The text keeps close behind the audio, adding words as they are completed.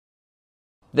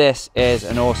this is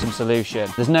an awesome solution.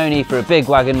 There's no need for a big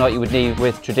wagon like you would need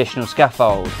with traditional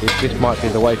scaffold. This might be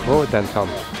the way forward then, Tom.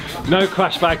 No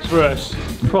crash bags for us.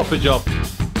 Proper job.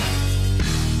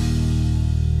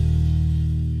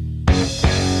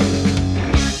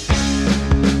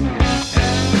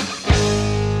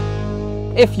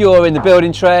 If you're in the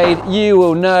building trade, you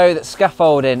will know that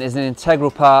scaffolding is an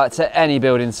integral part to any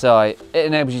building site. It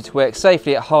enables you to work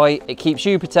safely at height, it keeps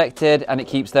you protected, and it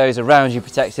keeps those around you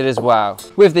protected as well.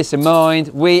 With this in mind,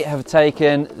 we have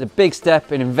taken the big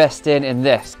step in investing in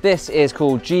this. This is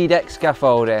called Deck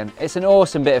Scaffolding. It's an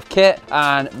awesome bit of kit,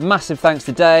 and massive thanks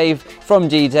to Dave from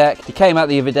Deck. He came out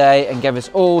the other day and gave us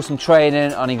all some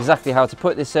training on exactly how to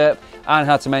put this up and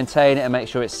how to maintain it and make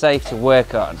sure it's safe to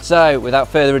work on. So without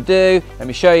further ado, let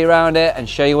me show you around it and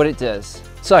show you what it does.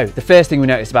 So the first thing we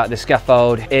noticed about this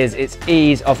scaffold is its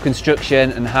ease of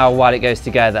construction and how well it goes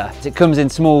together. It comes in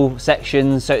small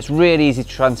sections, so it's really easy to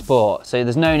transport. So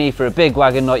there's no need for a big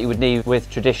wagon like you would need with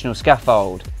traditional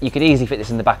scaffold. You could easily fit this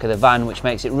in the back of the van, which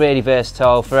makes it really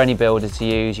versatile for any builder to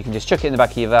use. You can just chuck it in the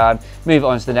back of your van, move it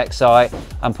on to the next site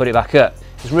and put it back up.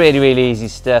 It's really, really easy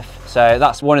stuff. So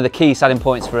that's one of the key selling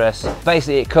points for us.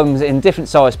 Basically, it comes in different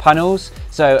size panels.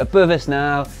 So above us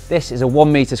now, this is a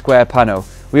 1 metre square panel.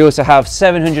 We also have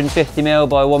 750mm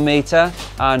by 1 metre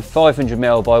and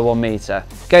 500mm by 1 metre.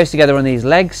 Goes together on these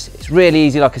legs. It's really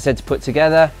easy, like I said, to put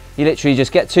together. You literally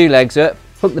just get 2 legs up,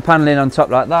 hook the panel in on top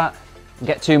like that, and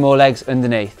get 2 more legs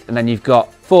underneath. And then you've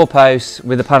got 4 posts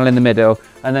with the panel in the middle.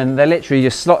 And then they literally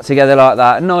just slot together like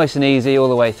that, nice and easy all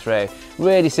the way through.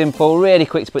 Really simple, really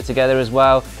quick to put together as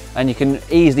well, and you can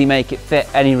easily make it fit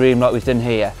any room like we've done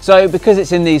here. So because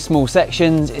it's in these small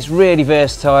sections, it's really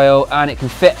versatile and it can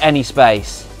fit any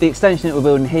space. The extension that we're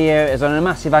building here is on a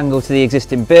massive angle to the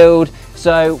existing build,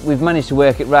 so we've managed to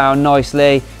work it round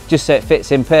nicely just so it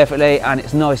fits in perfectly and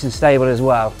it's nice and stable as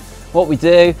well. What we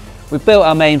do, we've built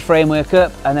our main framework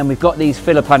up and then we've got these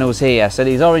filler panels here. So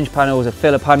these orange panels are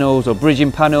filler panels or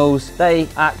bridging panels. They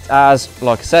act as,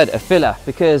 like I said, a filler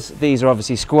because these are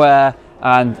obviously square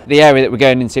and the area that we're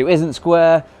going into isn't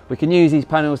square. We can use these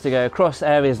panels to go across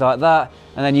areas like that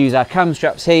and then use our cam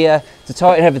straps here to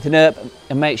tighten everything up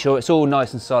and make sure it's all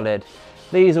nice and solid.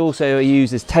 These also are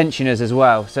used as tensioners as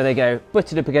well. So they go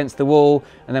butted up against the wall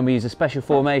and then we use a special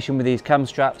formation with these cam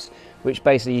straps which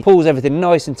basically pulls everything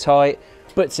nice and tight,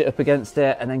 butts it up against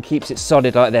it and then keeps it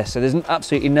solid like this. So there's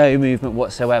absolutely no movement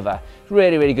whatsoever.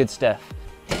 Really, really good stuff.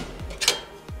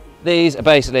 These are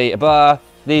basically a bar.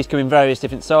 These come in various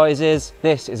different sizes.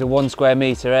 This is a 1 square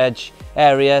metre edge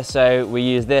area, so we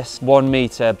use this 1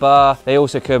 metre bar. They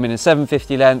also come in a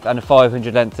 750 length and a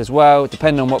 500 length as well,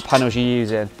 depending on what panels you're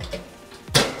using.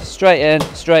 Straight in,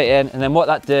 and then what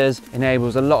that does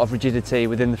enables a lot of rigidity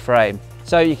within the frame.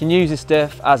 So you can use this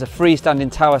stuff as a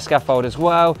freestanding tower scaffold as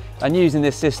well, and using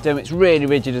this system it's really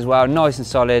rigid as well, nice and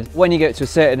solid. When you get to a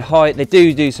certain height they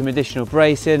do some additional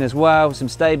bracing as well, some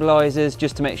stabilisers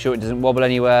just to make sure it doesn't wobble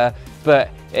anywhere, but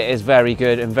it is very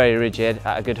good and very rigid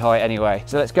at a good height anyway.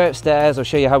 So let's go upstairs, I'll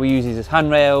show you how we use these as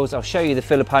handrails, I'll show you the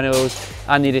filler panels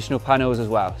and the additional panels as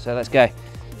well. So let's go.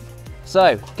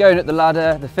 So going up the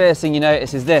ladder, the first thing you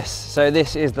notice is this. So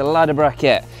this is the ladder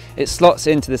bracket. It slots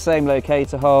into the same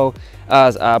locator hole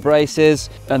as our braces,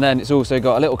 and then it's also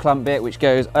got a little clamp bit which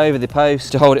goes over the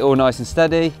post to hold it all nice and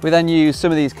steady. We then use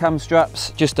some of these cam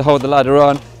straps just to hold the ladder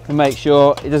on and make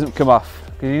sure it doesn't come off,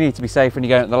 because you need to be safe when you're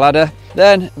going up the ladder.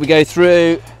 Then we go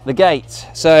through the gate.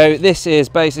 So this is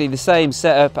basically the same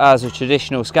setup as a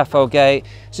traditional scaffold gate.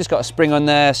 It's just got a spring on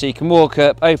there so you can walk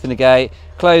up, open the gate,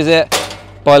 close it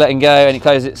by letting go, and it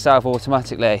closes itself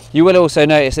automatically. You will also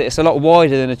notice that it's a lot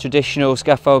wider than a traditional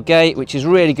scaffold gate, which is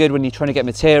really good when you're trying to get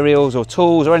materials or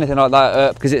tools or anything like that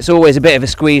up, because it's always a bit of a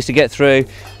squeeze to get through.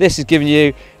 This is giving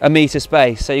you a metre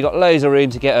space, so you've got loads of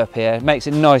room to get up here. It makes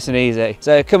it nice and easy.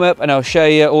 So come up and I'll show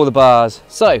you all the bars.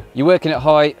 So you're working at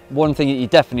height, one thing that you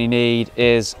definitely need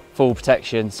is full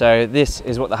protection. So this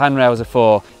is what the handrails are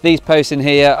for. These posts in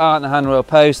here aren't the handrail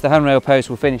posts. The handrail posts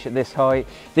will finish at this height.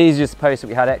 These are just the posts that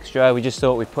we had extra. We just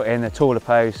thought we'd put in a taller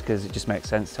post because it just makes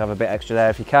sense to have a bit extra there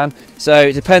if you can.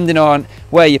 So depending on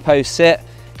where your posts sit,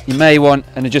 you may want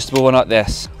an adjustable one like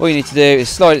this. All you need to do is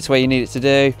slide it to where you need it to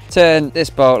do, turn this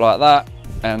bolt like that,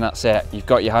 and that's it. You've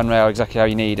got your handrail exactly how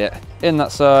you need it. In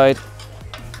that side,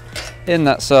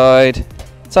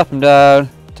 tap them down,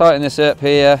 tighten this up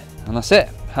here, and that's it.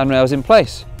 Handrails in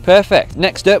place. Perfect.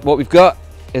 Next up, what we've got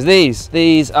is these.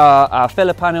 These are our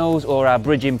filler panels or our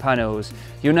bridging panels.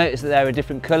 You'll notice that they're a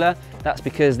different colour. That's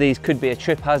because these could be a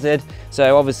trip hazard.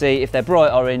 So obviously if they're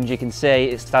bright orange, you can see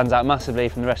it stands out massively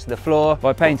from the rest of the floor.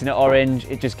 By painting it orange,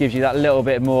 it just gives you that little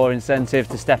bit more incentive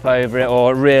to step over it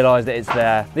or realise that it's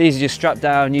there. These are just strapped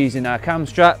down using our cam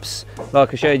straps,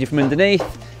 like I showed you from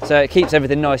underneath. So it keeps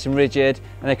everything nice and rigid,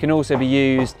 and they can also be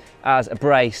used as a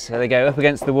brace. So they go up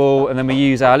against the wall, and then we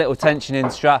use our little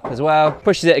tensioning strap as well.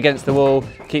 Pushes it against the wall,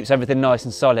 keeps everything nice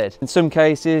and solid. In some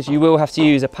cases, you will have to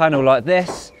use a panel like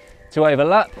this to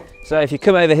overlap. So if you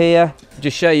come over here,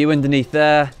 just show you underneath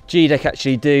there, G-Deck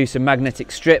actually do some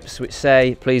magnetic strips which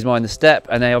say, please mind the step,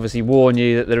 and they obviously warn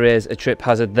you that there is a trip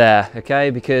hazard there, okay?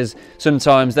 Because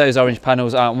sometimes those orange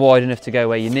panels aren't wide enough to go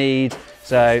where you need.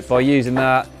 So by using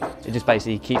that, it just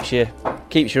basically keeps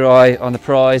your eye on the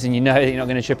prize, and you know that you're not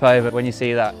going to trip over when you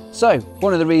see that. So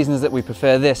one of the reasons that we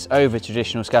prefer this over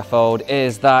traditional scaffold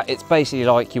is that it's basically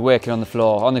like you're working on the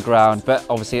floor, on the ground, but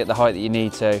obviously at the height that you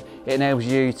need to. It enables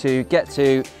you to get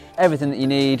to everything that you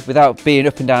need without being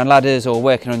up and down ladders or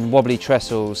working on wobbly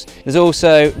trestles. There's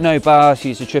also no bars for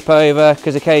you to trip over,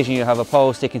 because occasionally you'll have a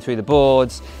pole sticking through the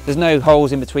boards. There's no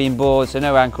holes in between boards, so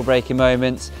no ankle breaking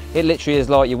moments. It literally is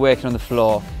like you're working on the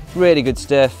floor. Really good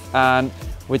stuff, and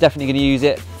we're definitely going to use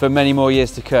it for many more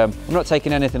years to come. I'm not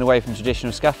taking anything away from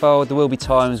traditional scaffold. There will be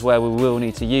times where we will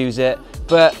need to use it,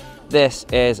 but this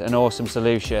is an awesome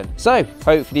solution. So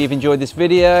hopefully you've enjoyed this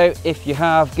video. If you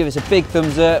have, give us a big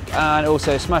thumbs up, and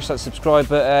also smash that subscribe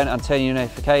button and turn your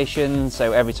notifications,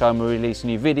 so every time we release a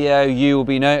new video you will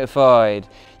be notified.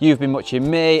 You've been watching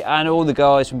me and all the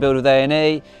guys from Build with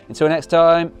A&E. Until next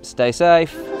time, stay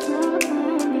safe.